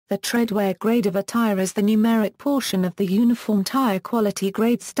The treadwear grade of a tire is the numeric portion of the uniform tire quality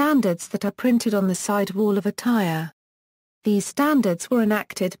grade standards that are printed on the sidewall of a tire. These standards were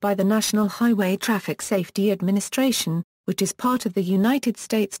enacted by the National Highway Traffic Safety Administration, which is part of the United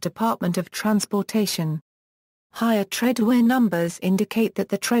States Department of Transportation. Higher treadwear numbers indicate that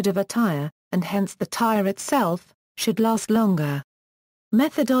the tread of a tire, and hence the tire itself, should last longer.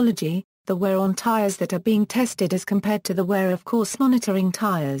 Methodology: the wear on tires that are being tested as compared to the wear of course monitoring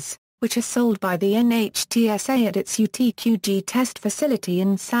tires, which are sold by the NHTSA at its UTQG test facility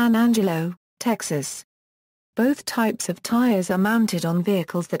in San Angelo, Texas. Both types of tires are mounted on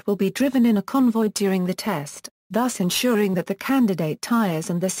vehicles that will be driven in a convoy during the test, thus ensuring that the candidate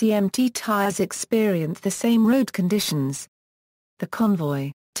tires and the CMT tires experience the same road conditions. The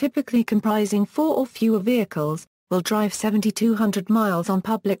convoy, typically comprising 4 or fewer vehicles, will drive 7,200 miles on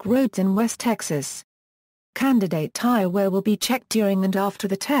public roads in West Texas. Candidate tire wear will be checked during and after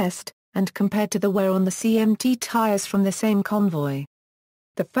the test, and compared to the wear on the CMT tires from the same convoy.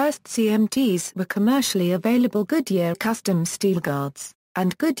 The first CMTs were commercially available Goodyear custom steel guards,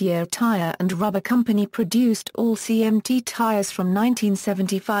 and Goodyear Tire and Rubber Company produced all CMT tires from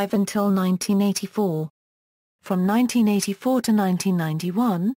 1975 until 1984. From 1984 to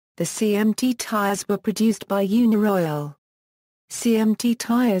 1991, the CMT tires were produced by Uniroyal. CMT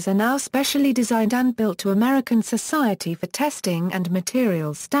tires are now specially designed and built to American Society for Testing and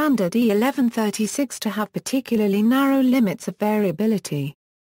Materials Standard E1136 to have particularly narrow limits of variability.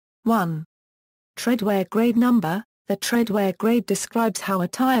 1. Treadwear grade number. The treadwear grade describes how a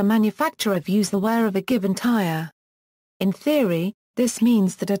tire manufacturer views the wear of a given tire. In theory, this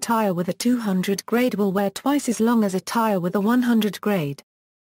means that a tire with a 200 grade will wear twice as long as a tire with a 100 grade.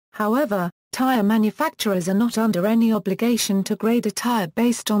 However, tire manufacturers are not under any obligation to grade a tire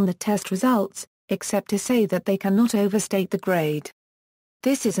based on the test results, except to say that they cannot overstate the grade.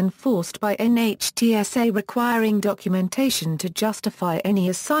 This is enforced by NHTSA requiring documentation to justify any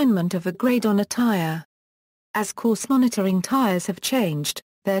assignment of a grade on a tire. As course monitoring tires have changed,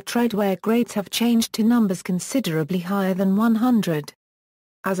 their treadwear grades have changed to numbers considerably higher than 100.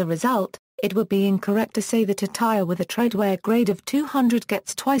 As a result, it would be incorrect to say that a tire with a treadwear grade of 200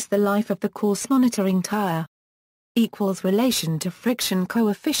 gets twice the life of the course monitoring tire. Relation to friction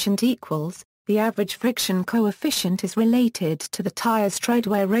coefficient equals, the average friction coefficient is related to the tire's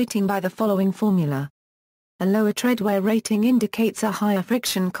treadwear rating by the following formula. A lower treadwear rating indicates a higher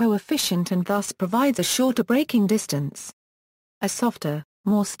friction coefficient and thus provides a shorter braking distance. A softer,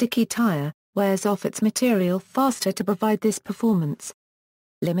 more sticky tire, wears off its material faster to provide this performance.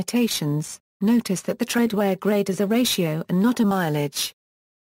 Limitations: notice that the treadwear grade is a ratio and not a mileage.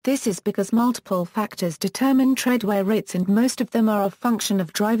 This is because multiple factors determine treadwear rates and most of them are a function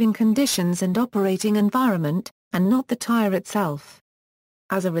of driving conditions and operating environment, and not the tire itself.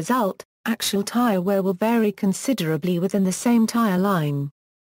 As a result, actual tire wear will vary considerably within the same tire line.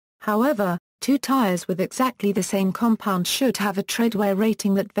 However, 2 tires with exactly the same compound should have a treadwear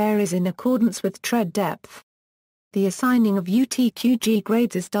rating that varies in accordance with tread depth. The assigning of UTQG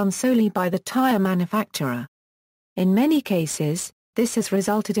grades is done solely by the tire manufacturer. In many cases, this has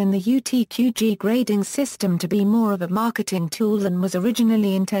resulted in the UTQG grading system to be more of a marketing tool than was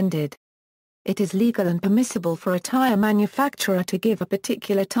originally intended. It is legal and permissible for a tire manufacturer to give a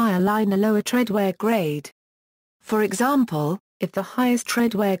particular tire line a lower treadwear grade. For example, if the highest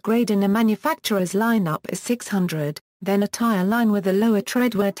treadwear grade in a manufacturer's lineup is 600, then a tire line with a lower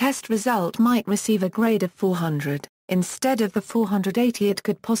treadwear test result might receive a grade of 400, instead of the 480 it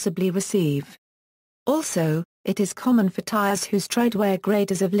could possibly receive. Also, it is common for tires whose treadwear grade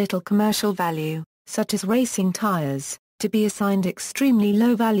is of little commercial value, such as racing tires, to be assigned extremely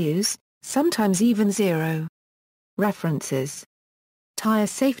low values, sometimes even 0. References: Tire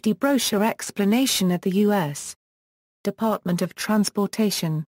Safety Brochure Explanation at the U.S. Department of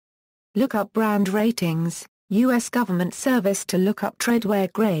Transportation. Look up brand ratings, U.S. government service to look up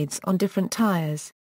treadwear grades on different tires.